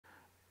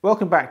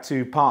Welcome back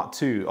to part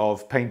 2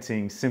 of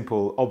painting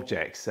simple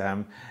objects.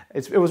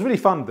 It was really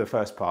fun, the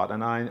first part,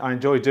 and I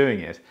enjoyed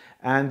doing it.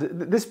 And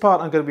this part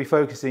I'm going to be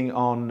focusing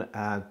on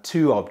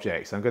 2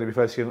 objects. I'm going to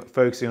be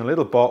focusing on a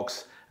little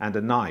box and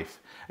a knife.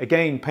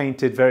 Again,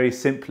 painted very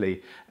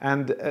simply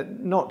and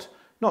not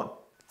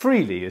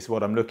freely is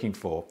what I'm looking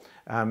for.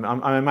 I'm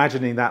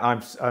imagining that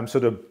I'm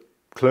sort of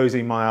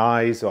closing my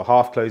eyes or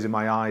half closing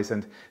my eyes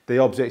and the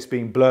object's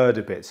being blurred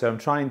a bit. So I'm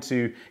trying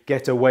to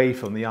get away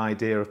from the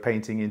idea of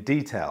painting in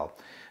detail.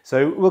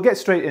 So we'll get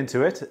straight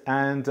into it,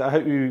 and I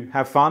hope you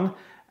have fun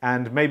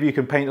and maybe you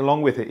can paint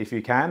along with it if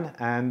you can,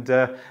 and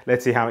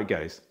let's see how it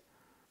goes.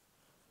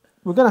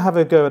 We're going to have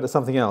a go at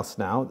something else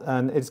now,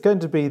 and it's going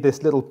to be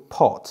this little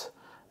pot,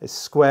 this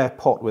square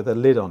pot with a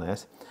lid on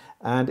it.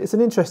 And it's an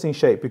interesting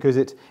shape because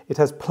it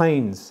has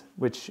planes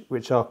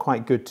which are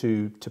quite good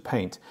to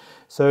paint.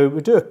 So we'll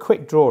do a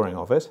quick drawing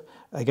of it,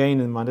 again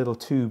in my little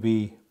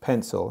 2B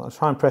pencil. I'll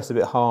try and press a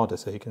bit harder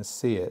so you can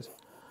see it.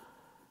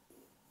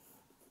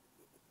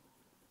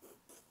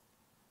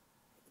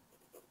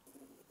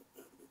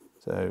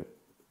 So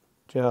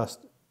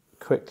just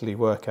quickly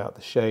work out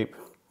the shape.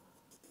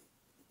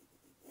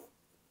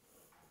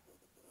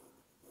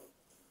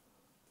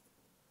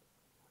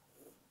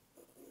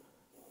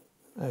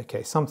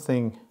 Okay,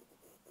 something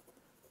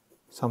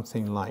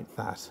like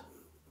that.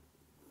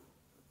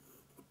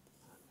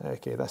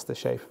 Okay, that's the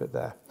shape of it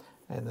there.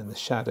 And then the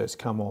shadows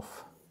come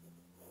off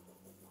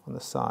on the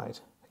side.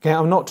 Again,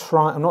 I'm not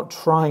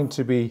trying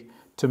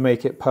to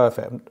make it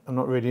perfect. I'm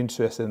not really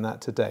interested in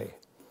that today.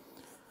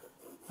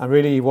 I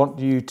really want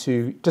you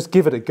to just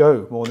give it a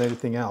go more than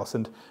anything else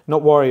and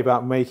not worry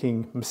about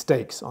making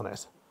mistakes on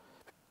it.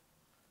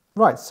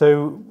 Right,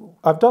 so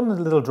I've done a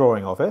little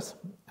drawing of it,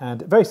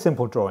 and a very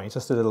simple drawing, it's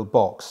just a little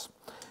box.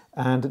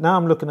 And now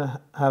I'm looking to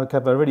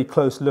have a really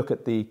close look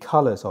at the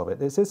colours of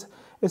it.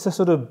 It's a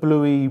sort of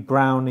bluey,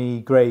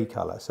 browny, grey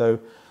colour. So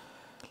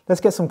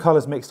let's get some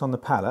colours mixed on the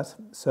palette.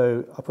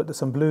 So I'll put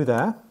some blue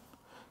there,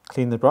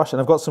 clean the brush, and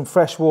I've got some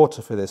fresh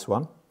water for this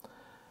one.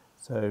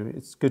 So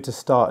it's good to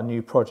start a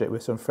new project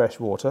with some fresh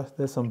water.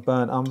 There's some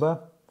burnt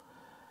umber,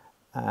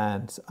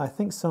 and I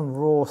think some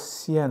raw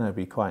sienna would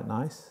be quite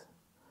nice.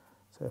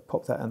 So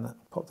pop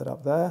that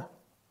up there,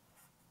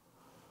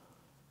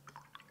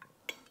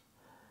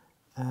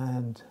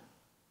 and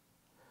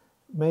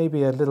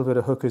maybe a little bit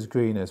of hooker's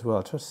green as well.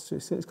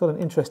 It's got an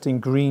interesting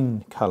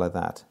green colour,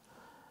 that,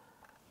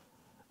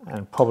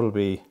 and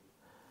probably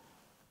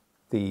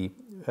the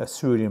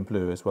cerulean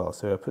blue as well.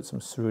 So I'll put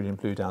some cerulean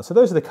blue down. So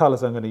those are the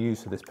colours I'm going to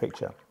use for this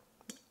picture,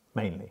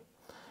 mainly.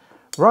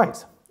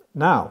 Right,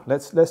 now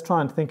let's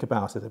try and think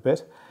about it a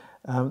bit.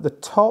 The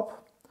top.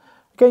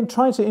 Again,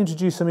 trying to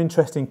introduce some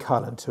interesting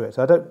colour to it.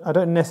 I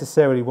don't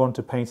necessarily want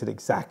to paint it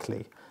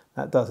exactly.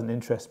 That doesn't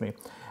interest me.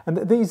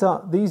 And these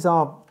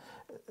little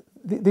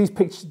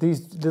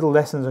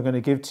lessons I'm going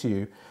to give to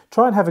you.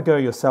 Try and have a go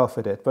yourself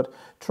at it, but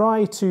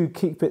try to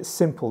keep it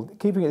simple.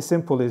 Keeping it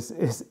simple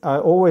is I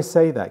always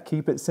say that,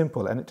 keep it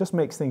simple, and it just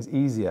makes things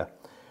easier.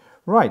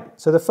 Right,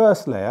 so the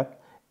first layer,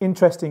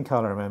 interesting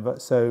colour, remember.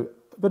 So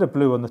a bit of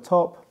blue on the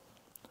top.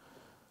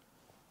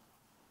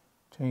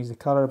 Change the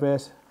colour a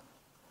bit.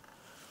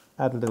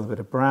 Add a little bit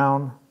of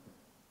brown.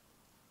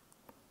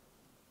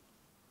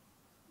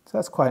 So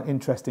that's quite an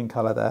interesting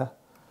colour there.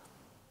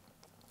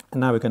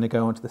 And now we're going to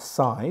go onto the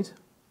side.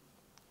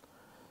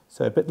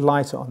 So a bit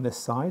lighter on this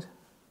side,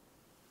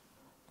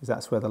 because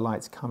that's where the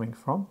light's coming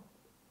from.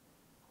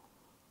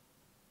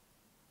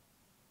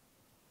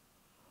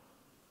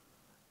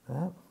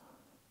 There.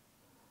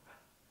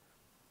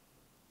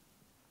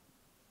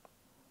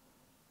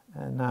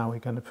 And now we're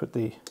going to put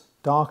the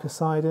darker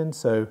side in,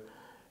 so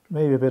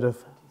maybe a bit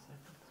of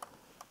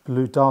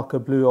blue, darker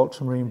blue,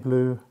 ultramarine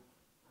blue,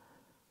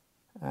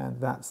 and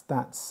that's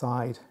that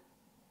side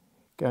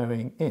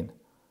going in.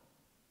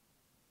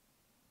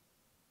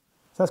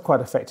 So that's quite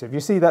effective. You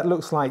see, that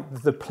looks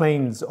like the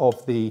planes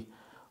of the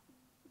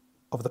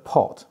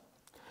pot.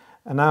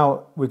 And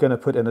now we're going to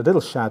put in a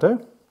little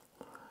shadow.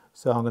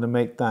 So I'm going to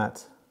make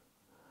that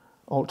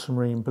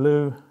ultramarine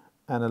blue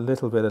and a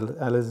little bit of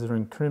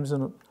alizarin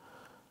crimson at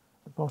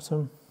the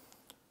bottom.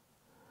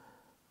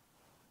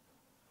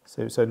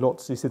 So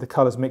lots, you see the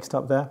colours mixed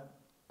up there?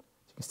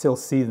 You can still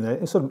see them there.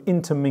 It's sort of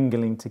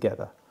intermingling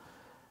together.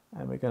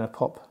 And we're going to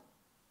pop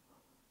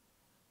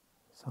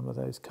some of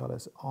those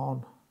colours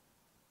on.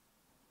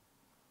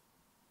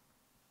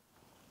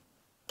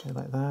 Okay,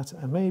 like that.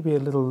 And maybe a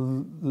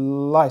little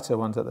lighter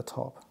ones at the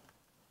top.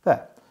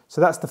 There. So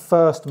that's the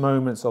first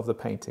moments of the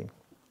painting.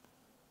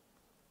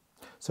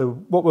 So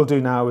what we'll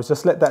do now is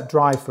just let that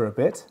dry for a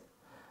bit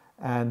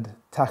and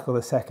tackle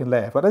the second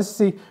layer. But as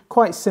you see,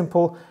 quite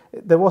simple.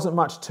 There wasn't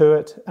much to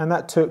it, and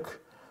that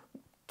took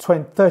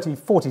 20, 30,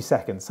 40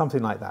 seconds,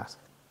 something like that.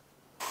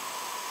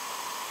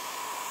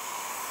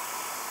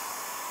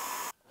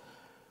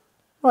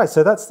 Right,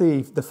 so that's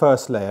the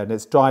first layer, and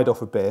it's dried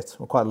off a bit,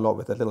 or quite a lot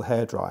with a little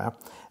hairdryer.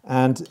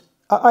 And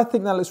I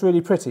think that looks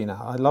really pretty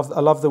now. I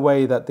love the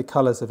way that the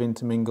colours have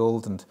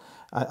intermingled, and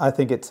I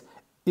think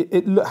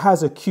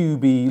has a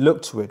cubey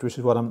look to it, which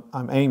is what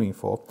I'm aiming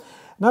for.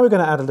 Now we're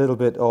going to add a little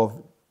bit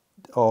of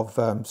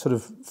sort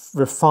of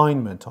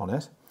refinement on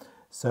it.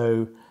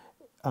 So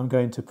I'm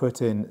going to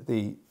put in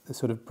the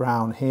sort of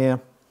brown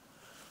here,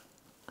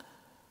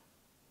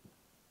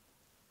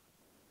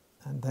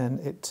 and then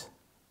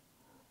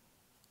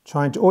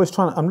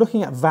I'm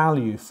looking at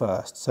value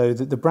first. So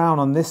the brown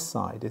on this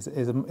side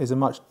is a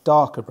much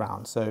darker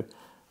brown. So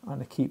I'm going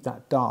to keep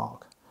that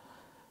dark,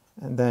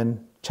 and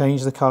then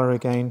change the color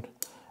again,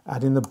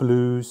 add in the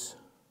blues,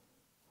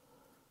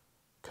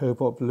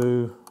 cobalt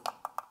blue,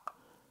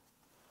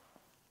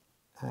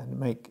 and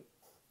make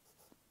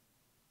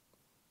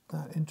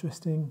that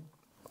interesting.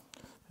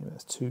 Maybe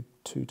that's too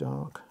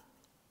dark.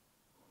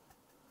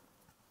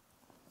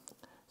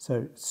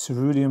 So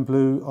cerulean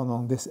blue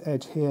along this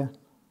edge here,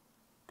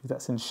 because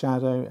that's in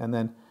shadow, and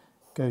then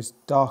goes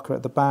darker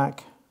at the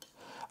back.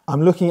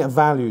 I'm looking at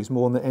values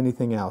more than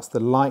anything else, the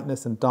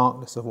lightness and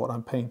darkness of what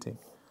I'm painting.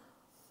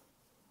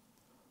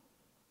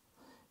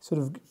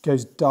 Sort of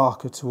goes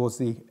darker towards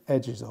the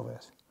edges of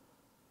it.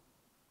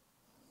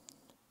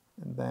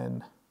 And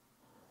then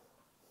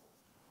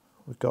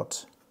we've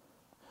got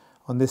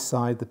on this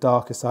side, the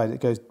darker side,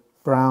 it goes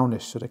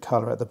brownish sort of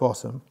colour at the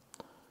bottom.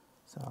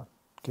 So I'll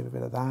give a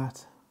bit of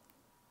that.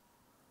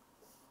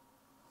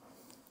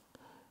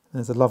 And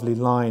there's a lovely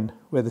line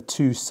where the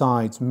two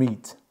sides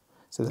meet.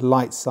 So the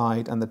light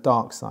side and the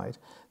dark side.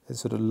 There's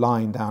a sort of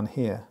line down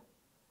here.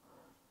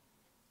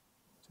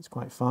 It's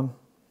quite fun.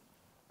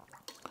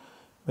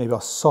 Maybe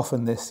I'll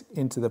soften this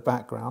into the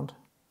background.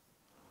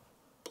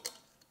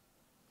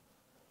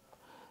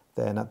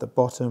 Then at the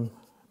bottom,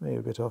 maybe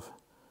a bit of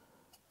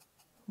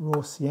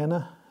raw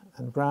sienna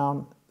and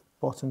brown.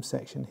 Bottom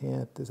section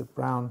here, there's a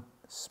brown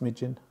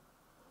smidgen.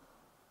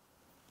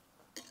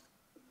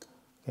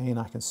 Again,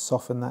 I can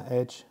soften that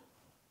edge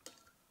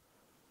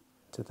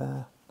to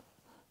there.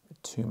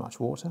 Too much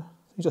water.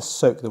 You just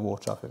soak the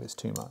water up if it's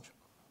too much.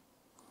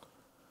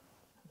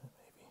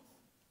 Maybe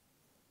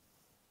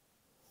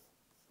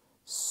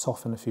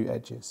soften a few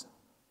edges.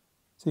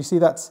 So you see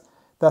that's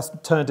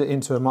turned it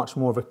into a much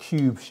more of a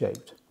cube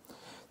shaped.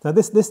 Now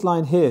this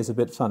line here is a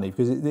bit funny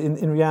because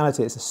in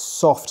reality it's a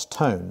soft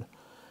tone,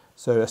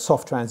 so a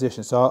soft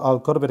transition. So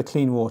I've got a bit of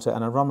clean water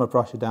and I run my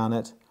brush down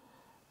it,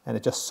 and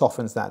it just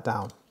softens that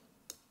down.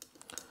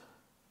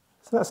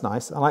 So that's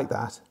nice. I like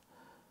that.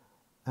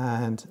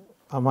 And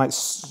I might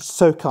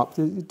soak up.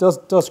 It does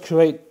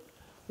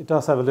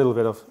have a little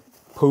bit of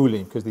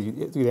pooling because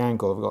the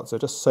angle I've got. So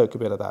just soak a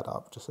bit of that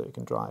up just so it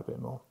can dry a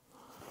bit more.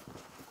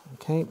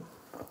 Okay.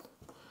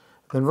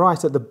 Then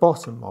right at the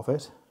bottom of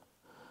it,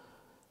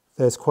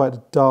 there's quite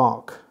a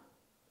dark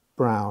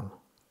brown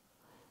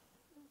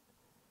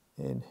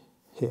in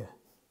here.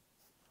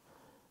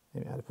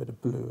 Maybe add a bit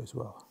of blue as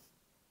well.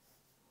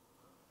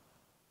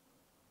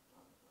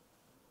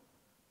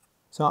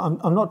 So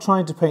I'm not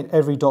trying to paint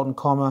every dot and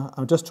comma,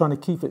 I'm just trying to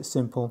keep it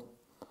simple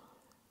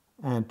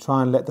and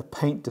try and let the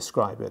paint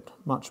describe it,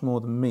 much more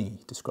than me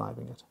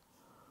describing it.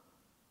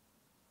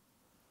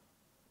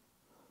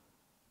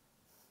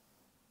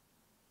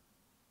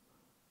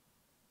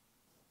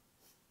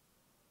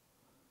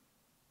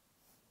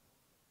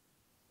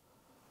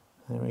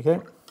 There we go.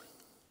 And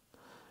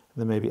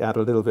then maybe add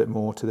a little bit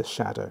more to the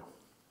shadow.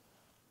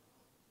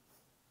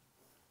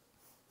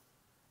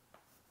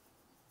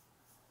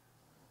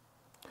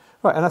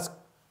 Right, and that's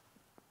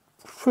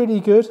pretty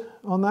good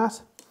on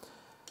that.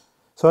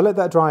 So I'll let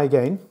that dry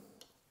again.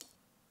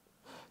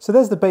 So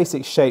there's the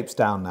basic shapes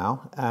down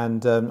now,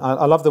 and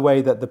I love the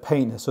way that the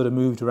paint has sort of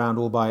moved around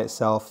all by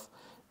itself.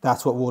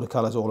 That's what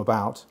watercolour is all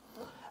about.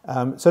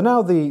 So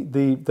now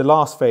the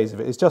last phase of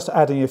it is just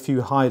adding a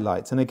few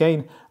highlights, and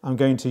again I'm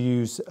going to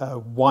use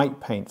white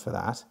paint for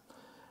that,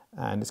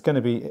 and it's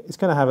going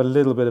to have a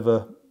little bit of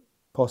a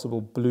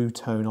possible blue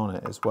tone on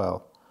it as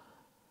well.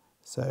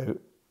 So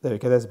there we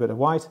go, there's a bit of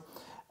white.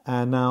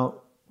 And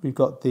now we've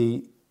got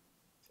the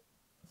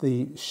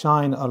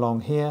shine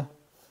along here.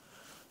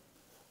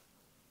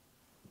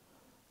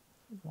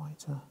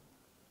 Whiter.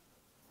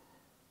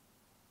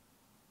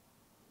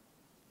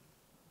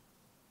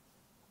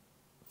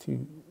 A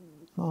few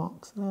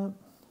marks there.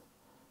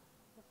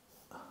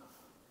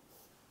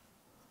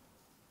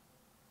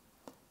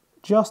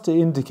 Just to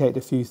indicate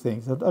a few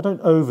things. I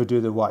don't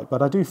overdo the white,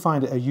 but I do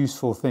find it a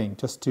useful thing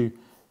just to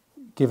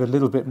give a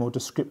little bit more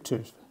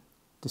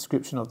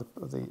description of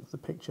the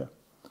picture.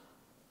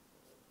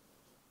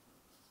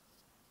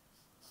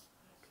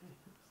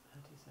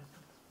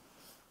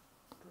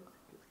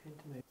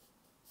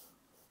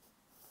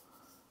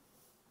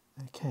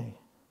 Okay.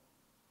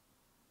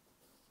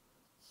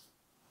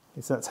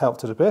 So that's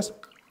helped it a bit.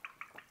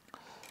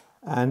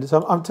 And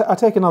so I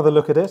take another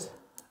look at it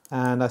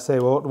and I say,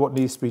 well, what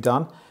needs to be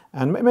done?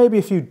 And maybe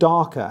a few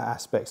darker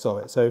aspects of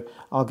it. So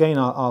I'll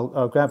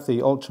grab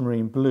the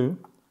ultramarine blue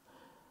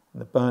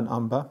and the burnt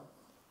umber,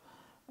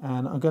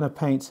 and I'm going to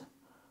paint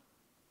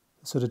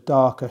a sort of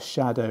darker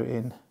shadow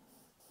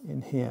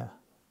in here.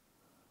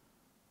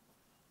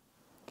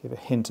 Give a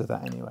hint of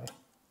that anyway.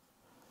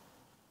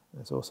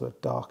 There's also a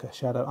darker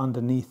shadow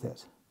underneath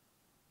it.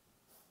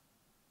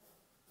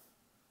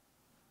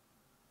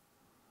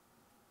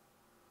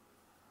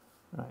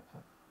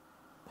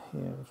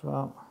 here as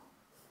well,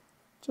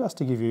 just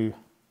to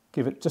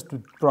give it just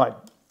a bright,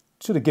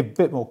 sort of give a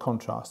bit more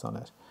contrast on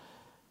it.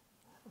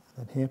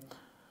 And then here,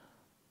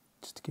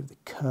 just to give the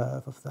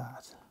curve of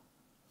that.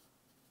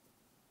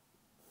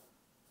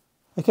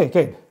 Okay,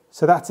 good.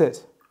 So that's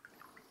it.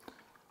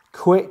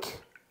 Quick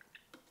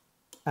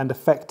and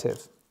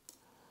effective.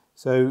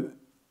 So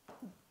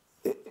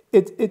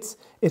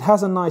it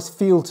has a nice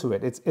feel to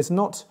it. It's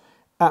not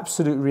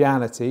absolute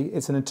reality.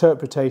 It's an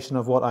interpretation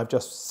of what I've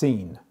just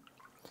seen.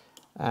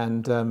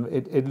 And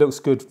it looks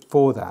good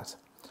for that.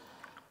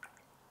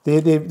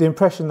 The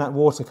impression that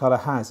watercolour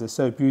has is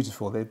so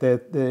beautiful.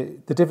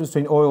 The difference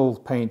between oil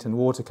paint and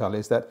watercolour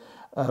is that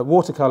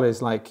watercolour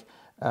is like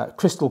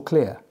crystal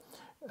clear,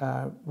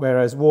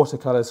 whereas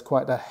watercolour is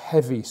quite a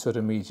heavy sort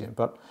of medium.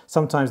 But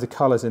sometimes the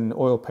colours in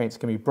oil paints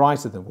can be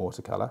brighter than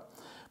watercolour,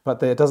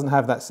 but it doesn't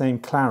have that same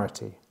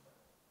clarity.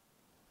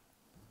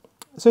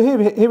 So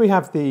here we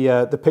have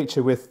the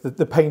picture with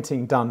the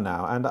painting done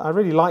now, and I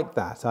really like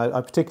that. I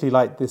particularly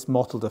like this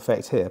mottled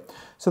effect here.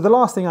 So the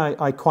last thing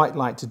I quite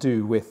like to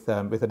do with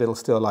a little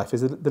still life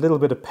is the little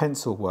bit of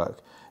pencil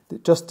work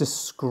that just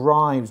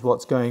describes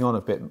what's going on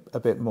a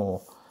bit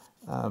more,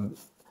 and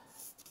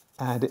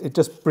it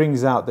just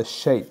brings out the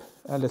shape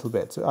a little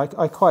bit. So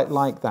I quite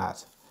like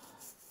that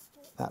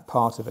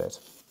part of it.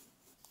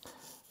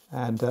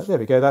 And there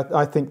we go.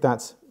 I think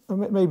that's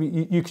maybe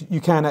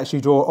you can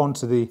actually draw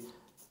onto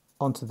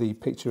the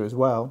picture as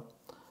well.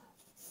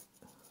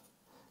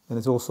 And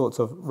there's all sorts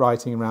of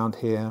writing around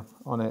here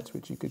on it,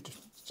 which you could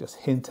just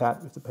hint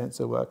at with the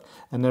pencil work.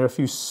 And there are a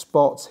few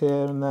spots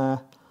here and there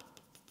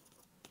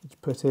which you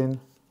put in.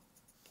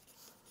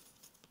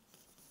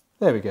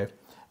 There we go.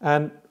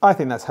 And I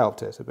think that's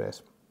helped it a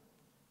bit.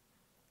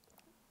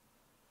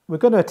 We're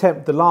going to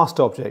attempt the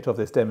last object of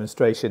this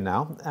demonstration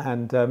now,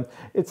 and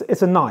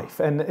it's a knife,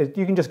 and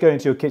you can just go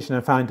into your kitchen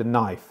and find a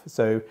knife.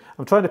 So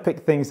I'm trying to pick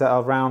things that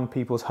are around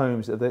people's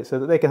homes so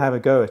that they can have a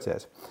go at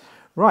it.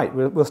 Right,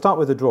 we'll start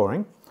with the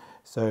drawing.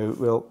 So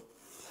we'll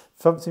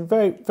something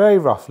very, very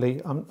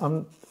roughly.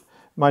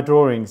 My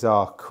drawings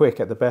are quick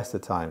at the best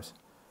of times.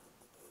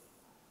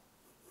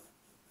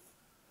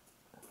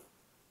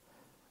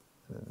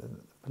 The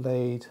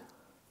blade.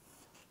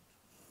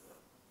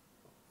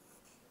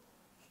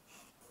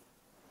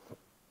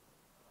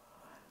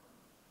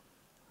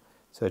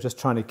 So just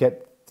trying to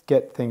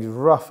get things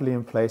roughly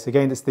in place.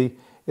 Again, it's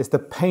the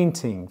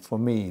painting for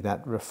me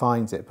that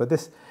refines it. But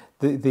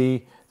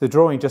the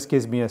drawing just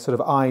gives me a sort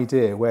of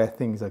idea where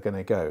things are going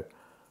to go.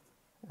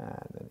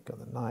 And then you've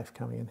got the knife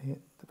coming in here,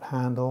 the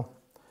handle.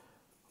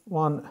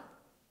 1,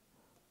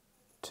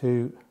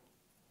 2,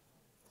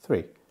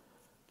 3.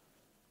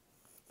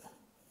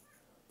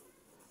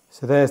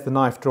 So there's the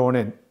knife drawn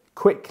in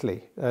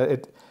quickly.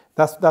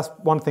 That's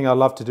one thing I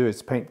love to do,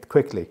 is paint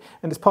quickly,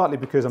 and it's partly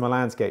because I'm a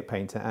landscape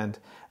painter and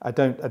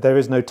there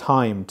is no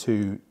time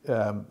to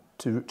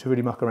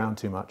really muck around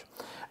too much,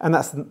 and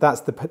that's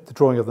the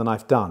drawing of the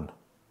knife done.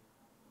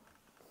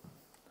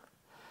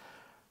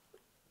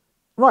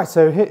 Right,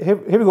 so here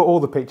we've got all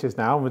the pictures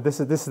now. This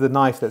is the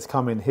knife that's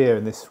come in here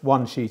in this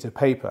one sheet of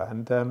paper,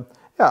 and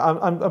yeah,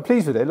 I'm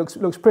pleased with it. It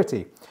looks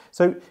pretty.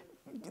 So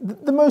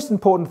the most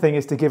important thing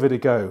is to give it a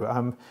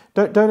go.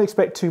 Don't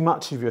expect too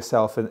much of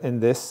yourself in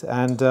this.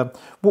 And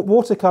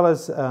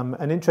watercolour's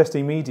an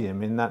interesting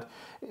medium in that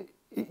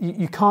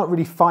you can't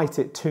really fight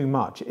it too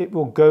much. It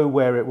will go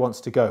where it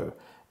wants to go,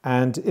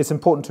 and it's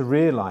important to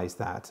realise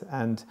that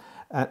and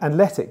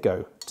let it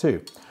go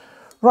too.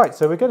 Right,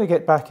 so we're going to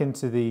get back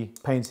into the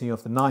painting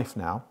of the knife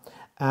now,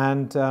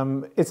 and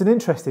it's an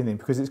interesting thing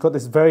because it's got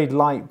this very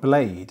light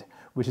blade,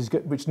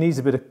 which needs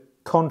a bit of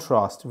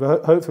contrast.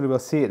 Hopefully we'll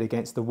see it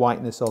against the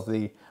whiteness of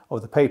the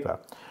paper.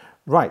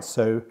 Right,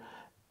 so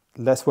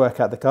let's work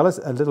out the colours.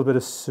 A little bit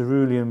of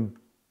cerulean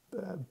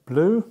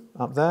blue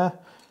up there.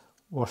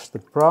 Wash the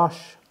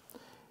brush.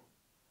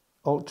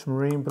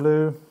 Ultramarine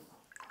blue.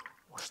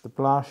 Wash the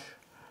blush.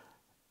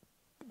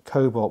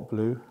 Cobalt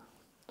blue.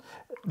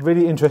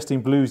 Really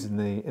interesting blues in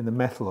the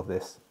metal of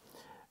this.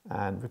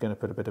 And we're going to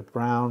put a bit of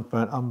brown,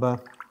 burnt umber.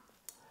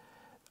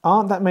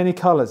 Aren't that many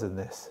colours in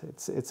this?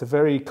 It's a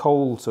very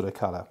cold sort of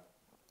colour.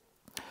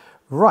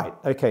 Right,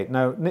 okay,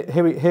 now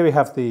here we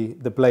have the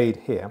blade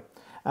here,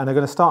 and I'm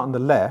going to start on the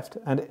left,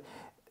 and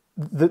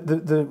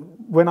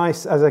when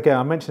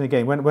I mention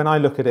again, when I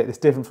look at it, it's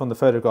different from the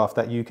photograph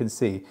that you can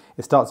see.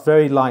 It starts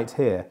very light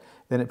here,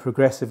 then it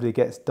progressively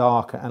gets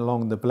darker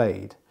along the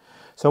blade.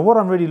 So what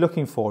I'm really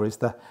looking for is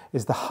the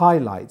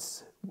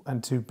highlights,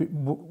 and to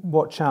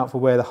watch out for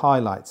where the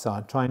highlights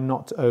are, trying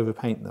not to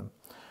overpaint them.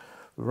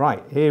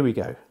 Right, here we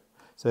go.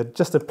 So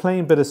just a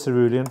plain bit of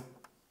cerulean.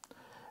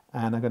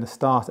 And I'm going to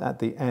start at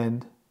the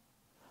end,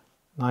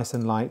 nice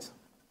and light,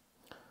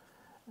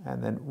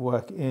 and then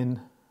work in.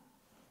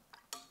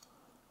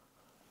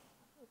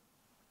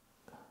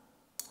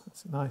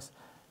 That's nice.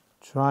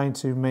 Trying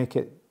to make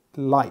it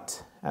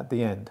light at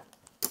the end,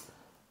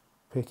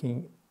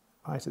 picking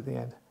right at the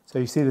end. So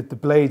you see that the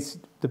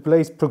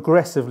blade's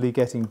progressively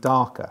getting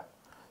darker.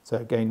 So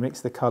again, mix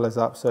the colours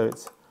up so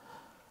it's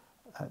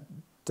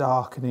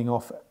darkening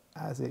off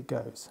as it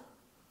goes.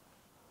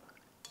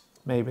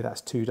 Maybe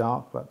that's too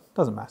dark, but it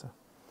doesn't matter.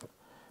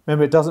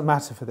 Remember, it doesn't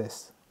matter for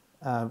this.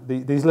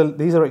 These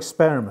are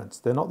experiments.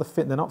 They're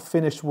not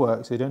finished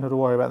work, so you don't have to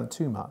worry about them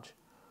too much.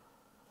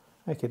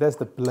 Okay, there's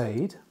the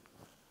blade.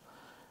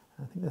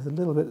 I think it's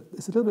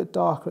a little bit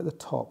darker at the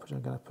top, which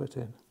I'm going to put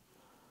in.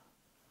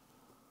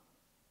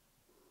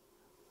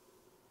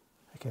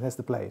 Okay, there's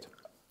the blade.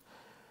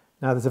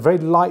 Now there's a very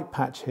light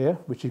patch here,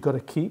 which you've got to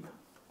keep.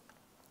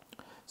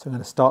 So I'm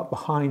going to start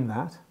behind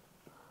that.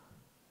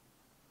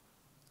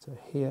 So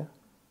here,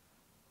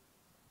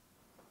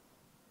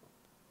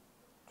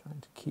 trying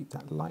to keep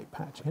that light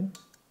patch in.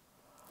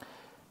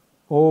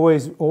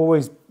 Always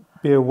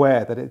be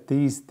aware that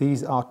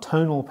these are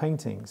tonal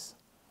paintings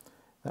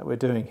that we're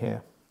doing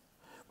here.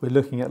 We're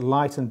looking at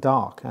light and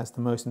dark as the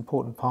most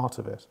important part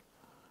of it.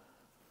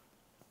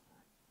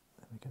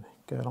 We're going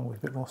to go along with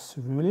a bit more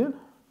cerulean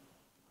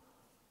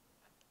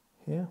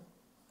here.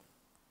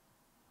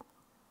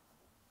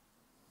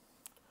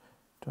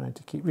 Trying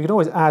to keep, we can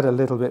always add a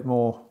little bit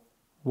more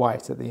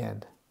white at the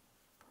end.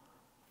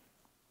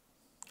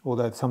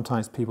 Although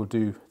sometimes people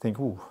do think,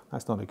 "Oh,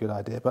 that's not a good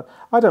idea," but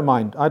I don't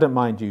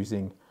mind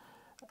using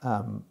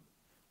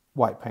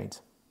white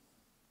paint.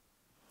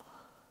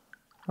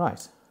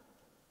 Right.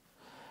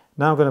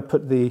 Now I'm going to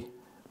put the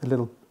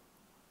little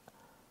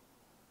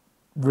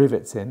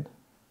rivets in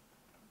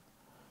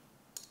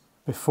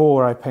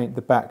before I paint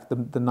the back,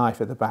 the knife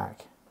at the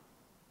back.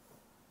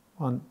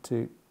 1,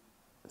 2,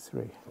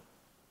 3.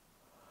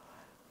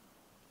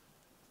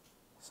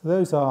 So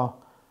those are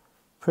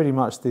pretty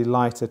much the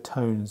lighter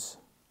tones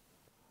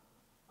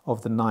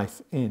of the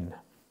knife in.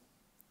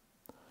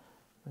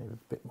 Maybe a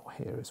bit more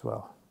here as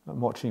well. I'm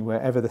watching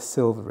wherever the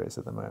silver is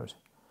at the moment.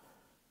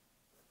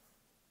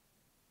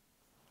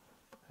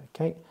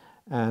 Okay,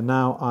 and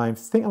now I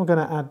think I'm going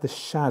to add the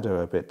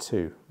shadow a bit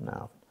too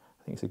now.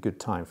 I think it's a good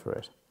time for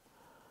it.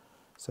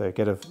 So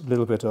get a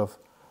little bit of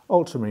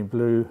ultramarine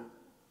blue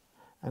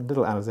and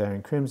little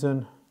alizarin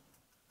crimson,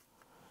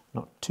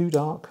 not too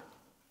dark.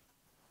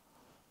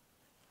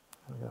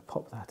 I'm going to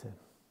pop that in.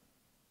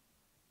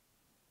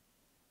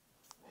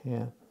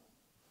 Here,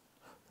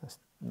 that's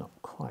not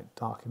quite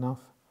dark enough.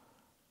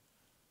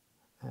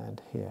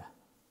 And here.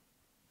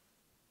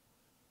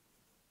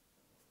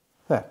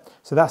 There.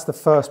 So that's the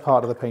first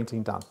part of the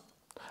painting done.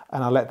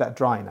 And I'll let that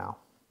dry now.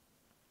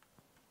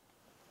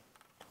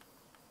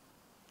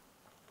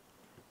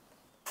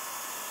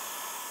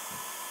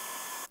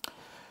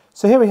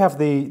 So here we have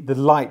the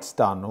lights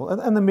done,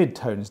 and the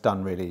mid-tones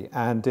done really,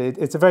 and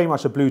it's very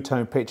much a blue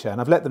tone picture,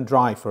 and I've let them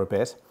dry for a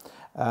bit.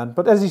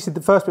 But as you see,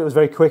 the first bit was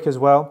very quick as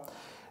well.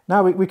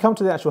 Now we come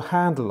to the actual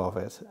handle of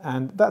it,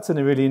 and that's a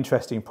really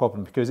interesting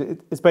problem because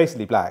it's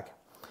basically black.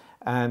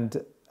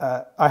 And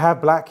I have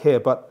black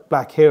here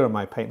on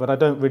my paint, but I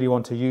don't really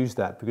want to use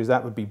that because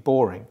that would be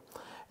boring.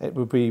 It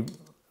would be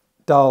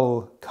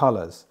dull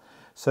colours.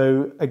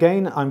 So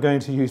again, I'm going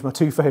to use my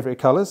two favourite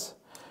colours,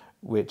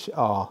 which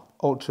are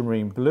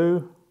ultramarine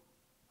blue,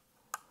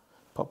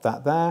 pop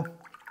that there,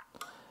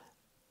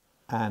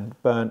 and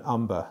burnt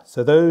umber.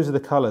 So those are the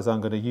colours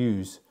I'm going to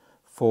use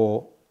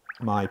for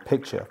my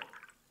picture.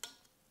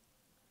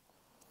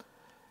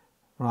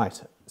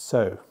 Right,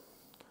 so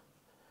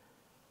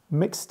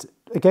mixed,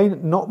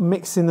 again, not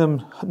mixing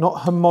them,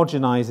 not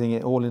homogenizing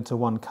it all into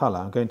one colour.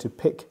 I'm going to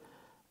pick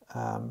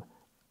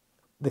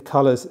the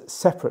colours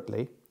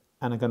separately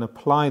and I'm going to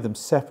apply them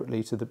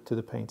separately to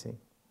the painting.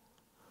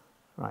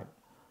 Right.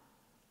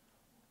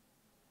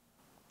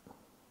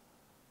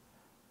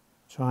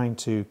 Trying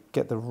to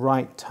get the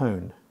right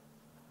tone.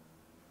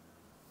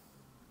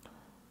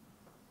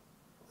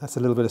 That's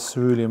a little bit of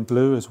cerulean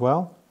blue as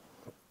well.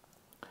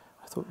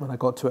 I thought when I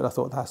got to it, I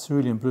thought that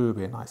cerulean blue would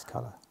be a nice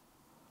colour.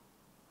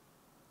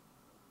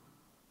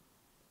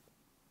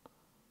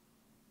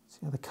 See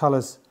how the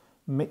colours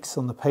mix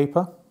on the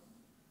paper.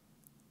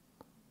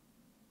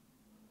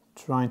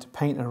 Trying to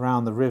paint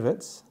around the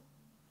rivets.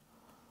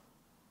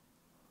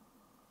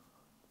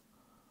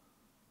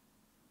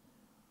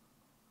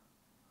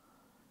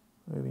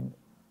 Moving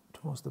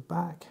towards the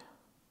back.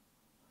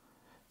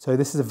 So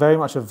this is very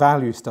much a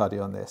value study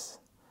on this.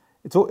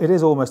 It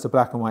is almost a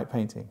black and white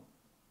painting.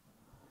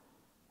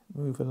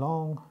 Move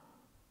along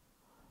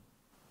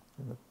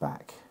in the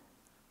back.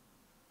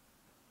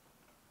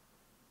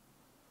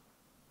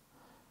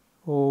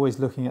 Always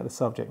looking at the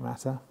subject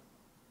matter.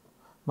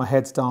 My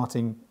head's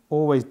darting,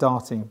 always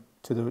darting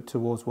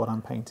towards what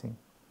I'm painting.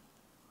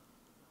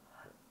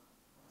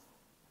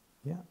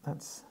 Yeah,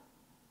 that's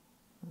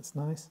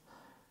nice.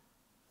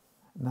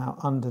 Now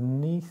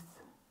underneath,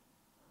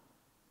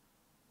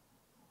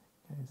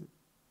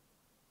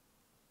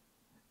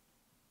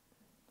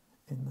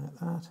 in like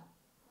that.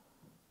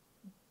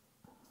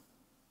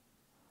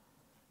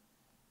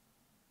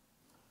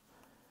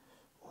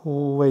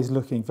 Always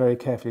looking very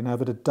carefully. Now a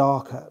bit of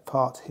darker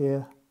part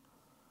here,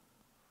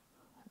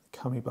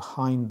 coming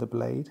behind the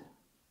blade,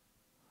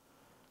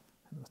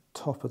 and the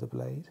top of the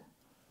blade.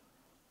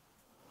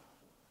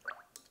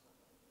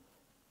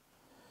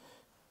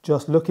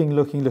 Just looking.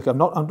 I'm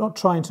not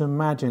trying to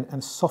imagine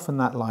and soften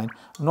that line.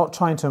 I'm not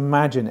trying to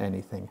imagine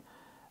anything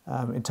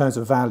in terms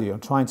of value. I'm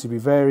trying to be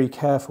very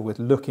careful with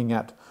looking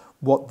at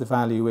what the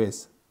value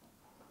is.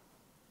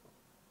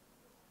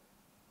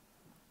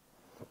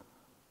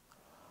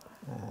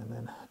 And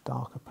then a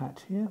darker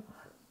patch here.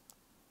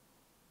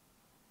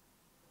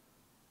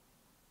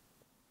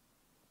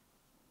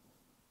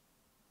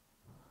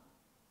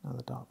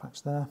 Another dark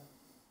patch there.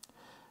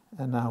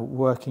 And now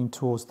working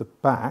towards the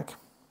back.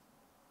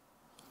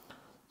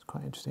 It's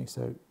quite interesting,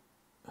 so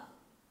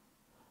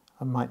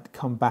I might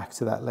come back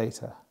to that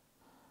later.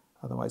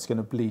 Otherwise it's going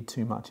to bleed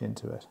too much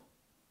into it.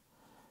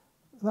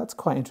 That's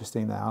quite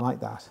interesting there, I like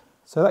that.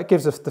 So that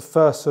gives us the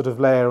first sort of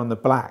layer on the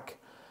black.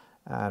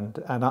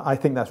 And I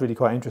think that's really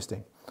quite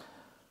interesting.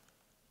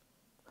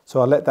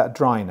 So I'll let that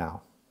dry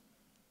now.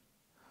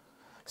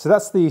 So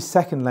that's the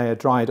second layer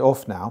dried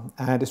off now,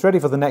 and it's ready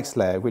for the next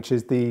layer, which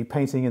is the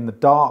painting in the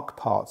dark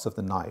parts of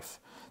the knife.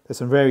 There's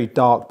some very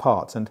dark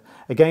parts, and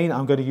again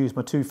I'm going to use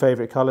my two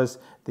favourite colours,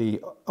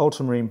 the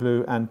ultramarine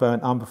blue and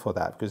burnt umber for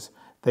that, because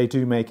they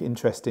do make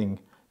interesting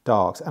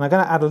darks. And I'm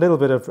going to add a little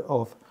bit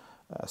of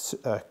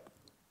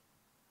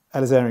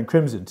alizarin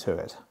crimson to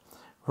it.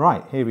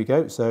 Right, here we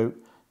go. So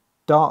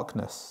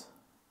darkness.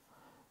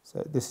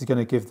 So this is going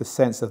to give the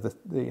sense of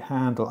the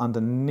handle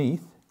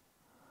underneath.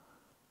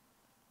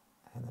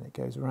 And then it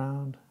goes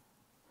around.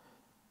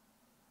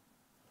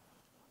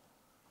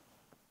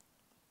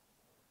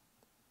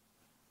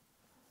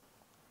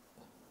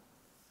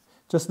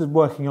 Just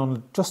working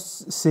on,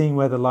 just seeing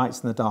where the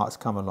lights and the darks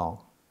come along.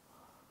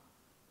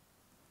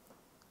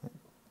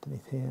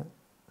 Underneath here.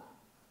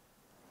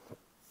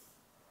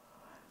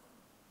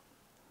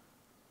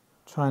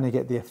 Trying to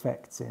get the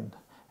effects in.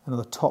 And on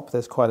the top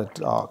there's quite a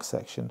dark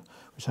section,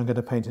 which I'm going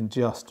to paint in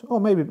just,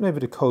 or maybe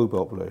the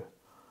cobalt blue.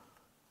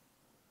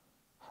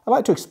 I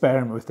like to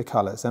experiment with the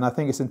colours, and I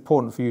think it's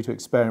important for you to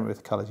experiment with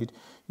the colours.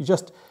 You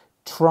just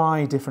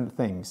try different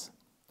things.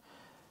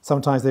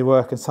 Sometimes they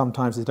work and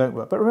sometimes they don't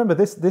work. But remember,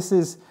 this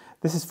is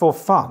for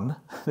fun.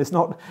 It's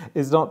not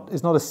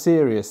a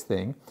serious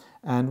thing.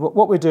 And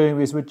what we're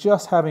doing is we're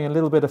just having a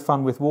little bit of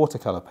fun with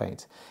watercolour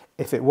paint.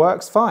 If it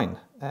works, fine.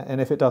 And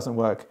if it doesn't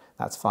work,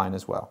 that's fine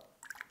as well.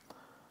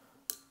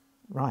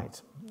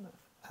 Right.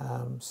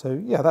 So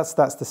yeah, that's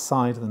the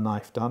side of the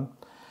knife done.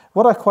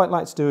 What I quite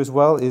like to do as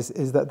well is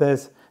that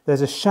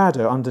there's a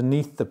shadow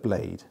underneath the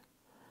blade,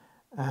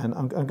 and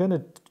I'm going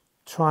to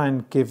try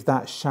and give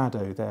that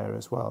shadow there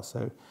as well.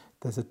 So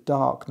there's a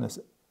darkness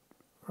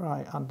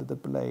right under the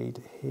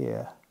blade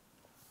here.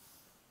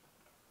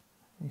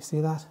 You see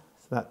that?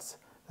 So that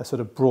sort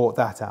of brought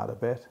that out a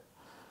bit.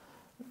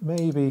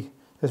 Maybe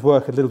let's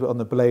work a little bit on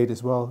the blade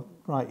as well.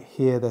 Right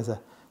here, there's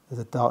a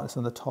darkness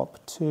on the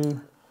top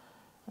too,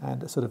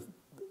 and it sort of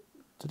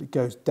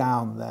goes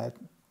down there.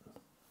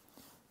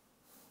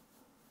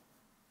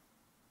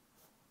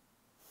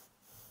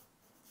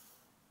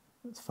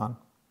 It's fun.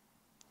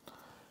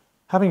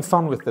 Having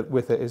fun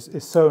with it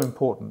is so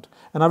important,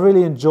 and I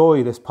really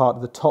enjoy this part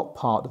of the top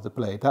part of the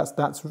blade. That's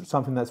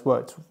something that's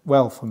worked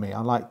well for me.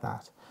 I like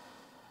that.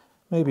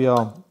 Maybe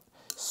I'll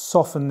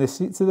soften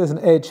this. So there's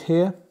an edge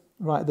here,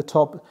 right at the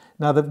top.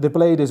 Now the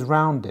blade is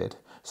rounded,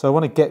 so I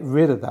want to get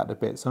rid of that a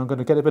bit. So I'm going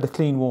to get a bit of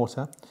clean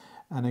water,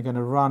 and I'm going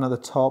to run at the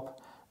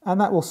top,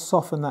 and that will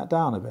soften that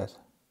down a bit.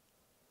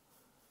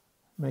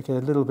 Make it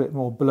a little bit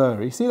more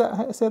blurry. See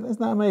that? Isn't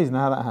that amazing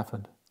how that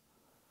happened?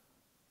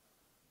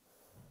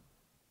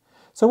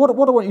 So what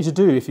I want you to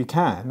do, if you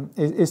can,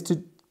 is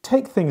to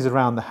take things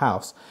around the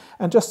house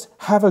and just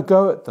have a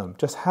go at them.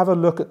 Just have a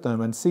look at them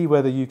and see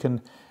whether you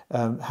can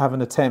have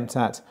an attempt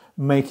at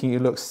making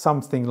it look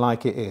something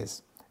like it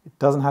is. It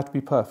doesn't have to be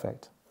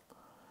perfect.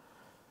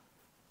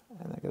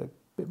 And I get a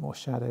bit more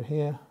shadow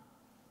here.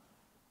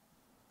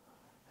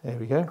 There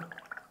we go.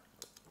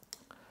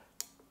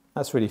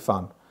 That's really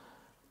fun.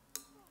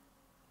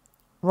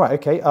 Right,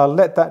 okay, I'll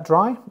let that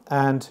dry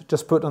and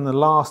just put on the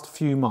last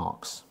few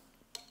marks.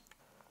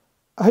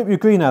 I hope you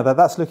agree now that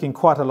that's looking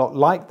quite a lot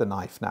like the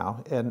knife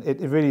now, and it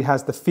really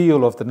has the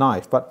feel of the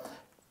knife, but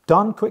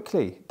done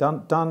quickly,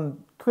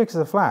 done quick as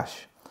a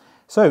flash.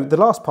 So the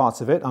last parts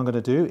of it I'm going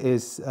to do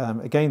is,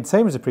 again,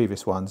 same as the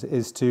previous ones,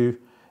 is to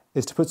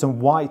put some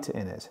white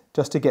in it,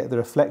 just to get the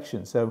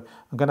reflection. So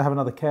I'm going to have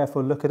another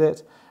careful look at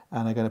it,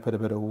 and I'm going to put a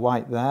bit of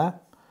white there,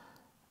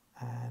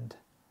 and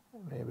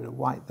maybe a bit of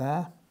white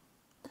there.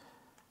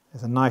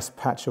 There's a nice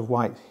patch of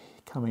white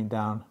coming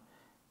down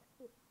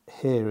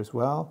here as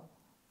well.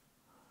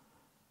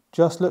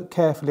 Just look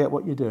carefully at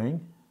what you're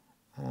doing,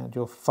 and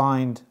you'll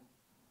find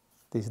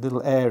these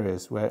little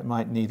areas where it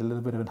might need a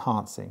little bit of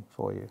enhancing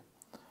for you.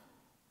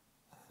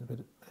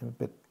 A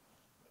bit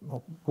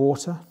more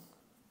water.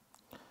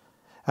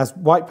 As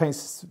white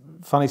paint's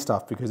funny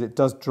stuff because it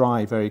does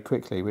dry very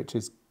quickly, which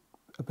is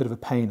a bit of a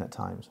pain at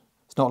times.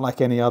 It's not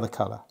like any other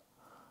colour,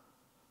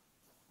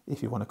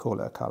 if you want to call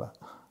it a colour.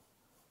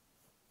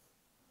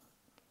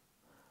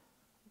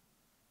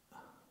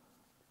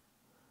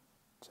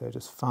 So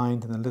just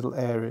finding the little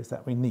areas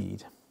that we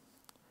need.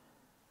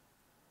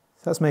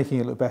 So that's making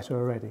it look better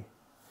already.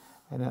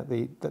 And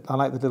I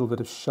like the little bit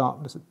of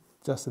sharpness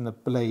just in the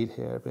blade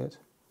here a bit.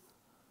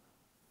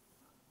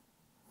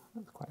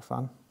 That's quite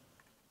fun.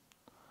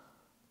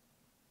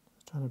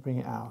 Just trying to bring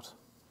it out.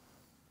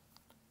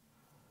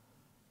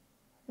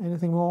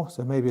 Anything more?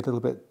 So maybe a little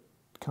bit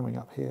coming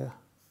up here.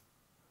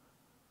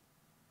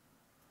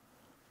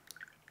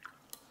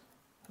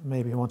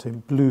 Maybe I want to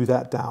blue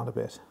that down a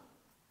bit.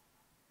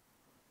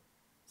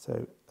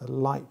 So a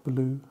light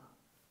blue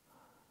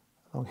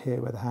along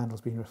here where the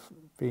handle's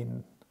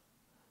been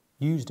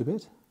used a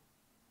bit,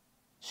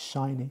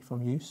 shiny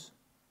from use.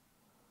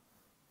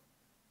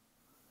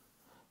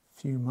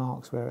 A few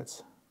marks where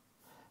it's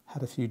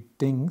had a few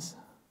dings.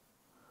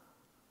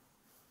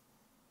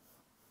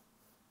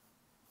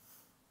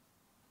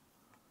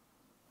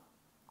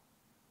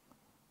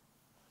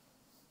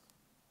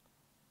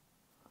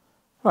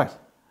 Right,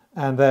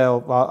 and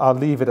I'll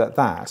leave it at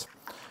that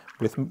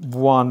with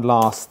one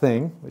last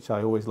thing, which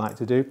I always like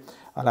to do.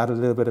 I'll add a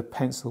little bit of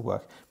pencil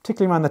work,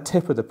 particularly around the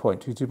tip of the point,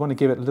 because you want to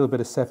give it a little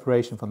bit of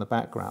separation from the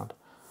background.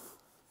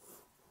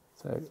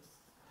 So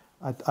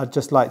I'd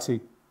just like to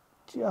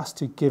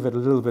give it a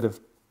little bit of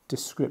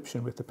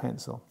description with the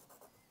pencil.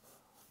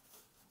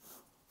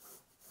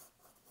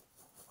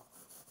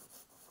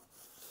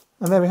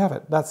 And there we have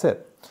it, that's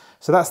it.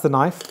 So that's the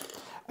knife.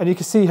 And you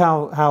can see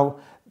how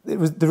it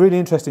was, the really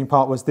interesting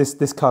part was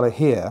this colour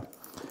here.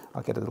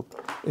 I'll get a little,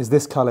 is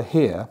this colour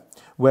here,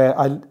 where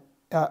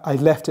I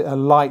left it a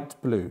light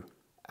blue,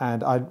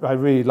 and I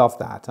really loved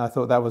that. I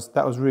thought that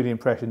was really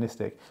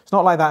impressionistic. It's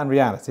not like that in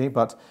reality,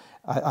 but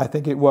I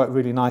think it worked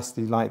really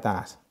nicely like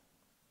that.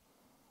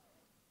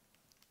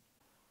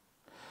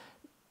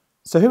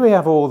 So here we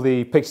have all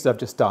the pictures I've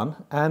just done,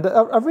 and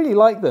I really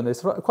like them.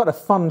 It's quite a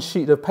fun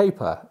sheet of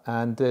paper,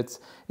 and it's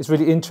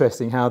really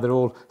interesting how they're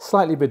all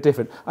slightly bit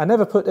different. I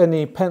never put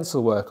any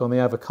pencil work on the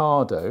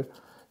avocado,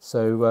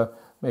 so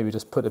maybe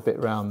just put a bit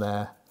around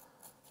there.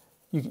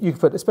 You could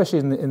put, especially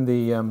in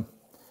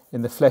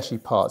the fleshy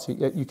parts,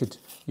 you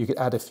could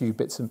add a few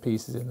bits and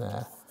pieces in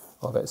there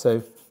of it.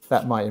 So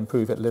that might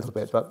improve it a little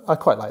bit, but I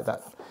quite like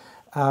that.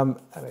 And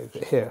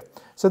over here,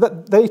 so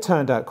that they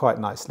turned out quite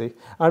nicely.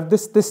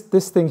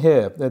 This thing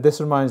here, this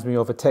reminds me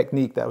of a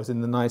technique that was in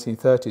the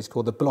 1930s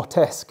called the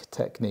blottesque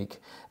technique,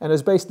 and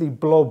it's basically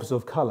blobs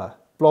of colour,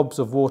 blobs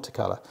of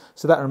watercolour.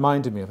 So that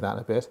reminded me of that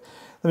a bit.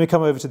 Then we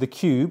come over to the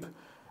cube.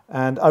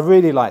 And I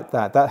really like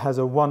that. That has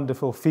a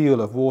wonderful feel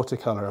of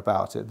watercolour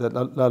about it.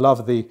 I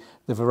love the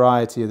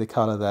variety of the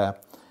colour there.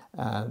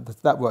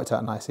 That worked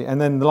out nicely. And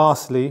then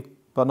lastly,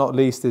 but not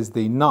least, is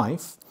the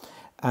knife.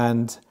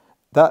 And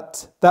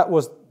that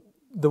was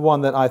the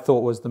one that I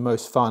thought was the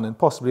most fun and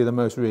possibly the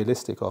most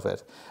realistic of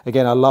it.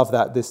 Again, I love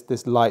that,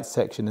 this light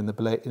section in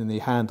the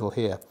handle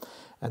here.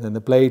 And then the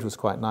blade was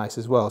quite nice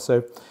as well.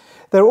 So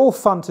they're all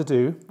fun to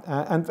do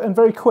and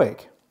very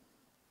quick.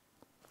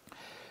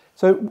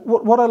 So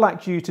what I'd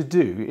like you to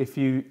do, if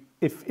you've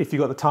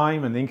got the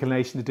time and the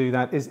inclination to do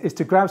that, is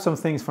to grab some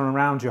things from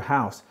around your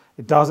house.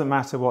 It doesn't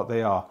matter what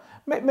they are.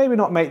 Maybe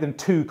not make them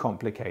too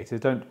complicated.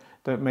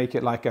 Don't make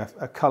it like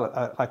a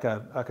color, like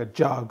a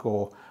jug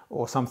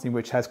or something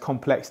which has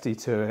complexity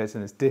to it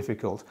and it's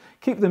difficult.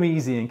 Keep them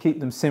easy and keep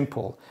them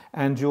simple,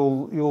 and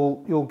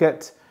you'll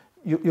get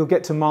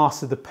to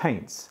master the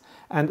paints.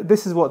 And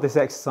this is what this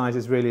exercise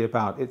is really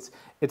about.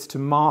 It's to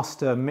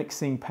master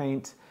mixing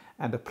paint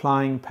and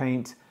applying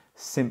paint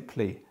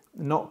simply,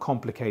 not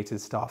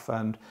complicated stuff.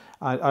 And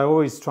I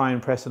always try and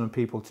impress on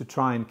people to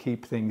try and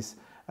keep things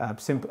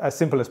as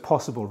simple as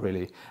possible,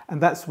 really. And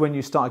that's when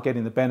you start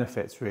getting the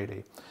benefits,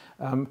 really.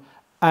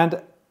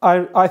 And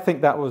I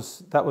think that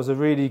was a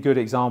really good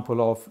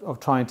example of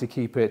trying to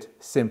keep it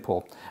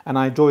simple. And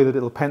I enjoy the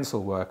little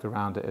pencil work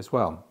around it as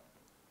well.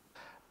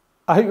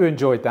 I hope you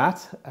enjoyed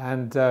that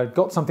and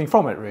got something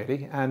from it,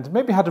 really, and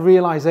maybe had a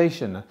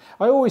realization.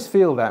 I always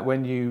feel that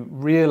when you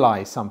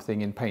realize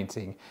something in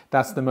painting,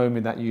 that's the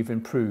moment that you've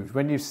improved.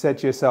 When you've said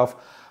to yourself,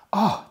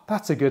 oh,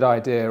 that's a good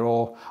idea,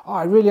 or oh,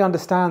 I really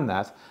understand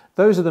that.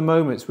 Those are the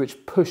moments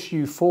which push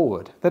you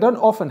forward. They don't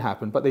often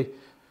happen, but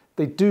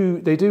they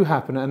do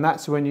happen, and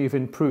that's when you've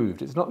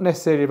improved. It's not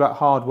necessarily about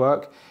hard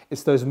work,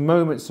 it's those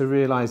moments of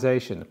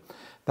realization.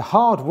 The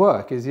hard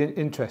work is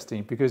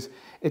interesting because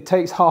it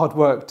takes hard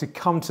work to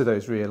come to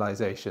those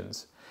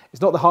realizations.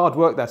 It's not the hard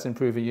work that's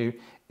improving you,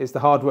 it's the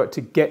hard work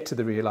to get to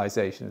the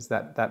realizations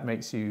that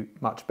makes you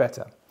much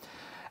better.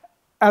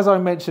 As I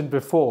mentioned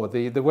before,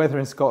 the weather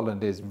in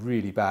Scotland is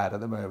really bad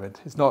at the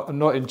moment. I'm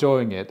not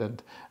enjoying it,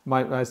 and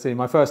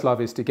my first love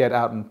is to get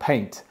out and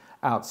paint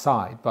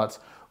outside, but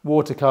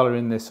watercolour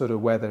in this sort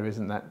of weather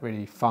isn't that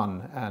really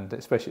fun, and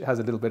especially it has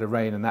a little bit of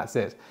rain and that's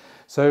it.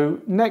 So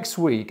next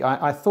week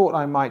I thought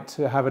I might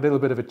have a little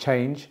bit of a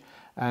change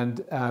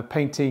and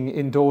painting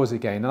indoors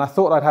again, and I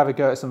thought I'd have a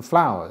go at some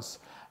flowers.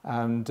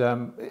 And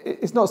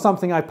it's not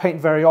something I paint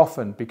very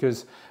often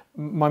because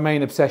my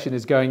main obsession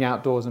is going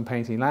outdoors and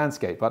painting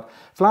landscape, but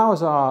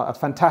flowers are a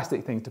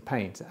fantastic thing to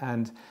paint,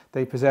 and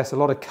they possess a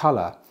lot of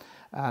colour,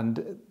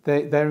 and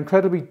they're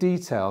incredibly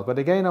detailed. But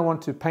again, I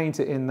want to paint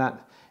it in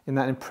in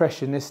that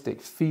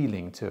impressionistic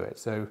feeling to it.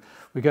 So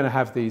we're going to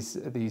have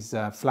these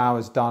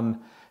flowers done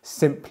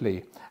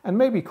simply and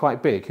maybe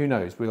quite big. Who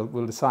knows?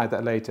 We'll decide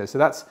that later. So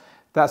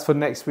that's for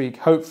next week,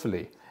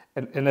 hopefully,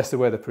 unless the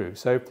weather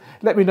proves. So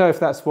let me know if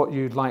that's what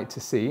you'd like to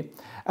see.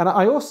 And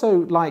I also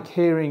like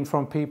hearing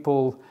from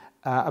people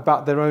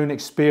about their own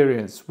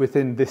experience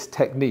within this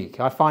technique.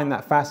 I find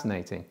that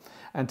fascinating,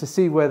 and to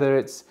see whether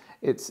it's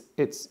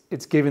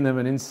giving them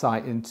an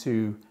insight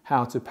into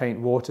how to paint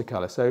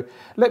watercolour. So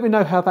let me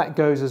know how that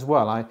goes as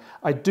well.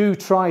 I do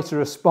try to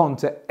respond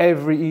to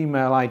every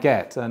email I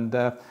get, and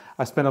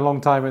I spend a long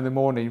time in the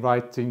morning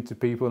writing to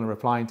people and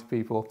replying to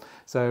people.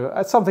 So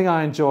it's something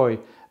I enjoy,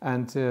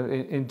 and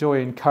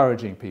enjoy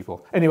encouraging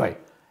people. Anyway,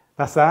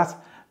 that's that.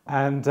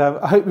 And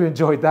I hope you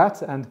enjoyed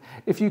that. And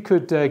if you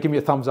could give me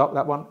a thumbs up,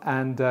 that one.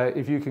 And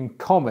if you can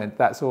comment,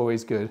 that's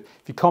always good.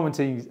 If you're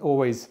commenting,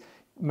 always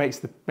makes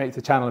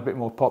the channel a bit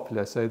more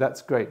popular. So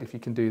that's great if you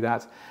can do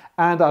that.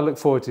 And I look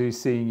forward to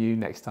seeing you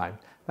next time.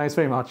 Thanks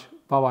very much.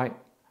 Bye-bye.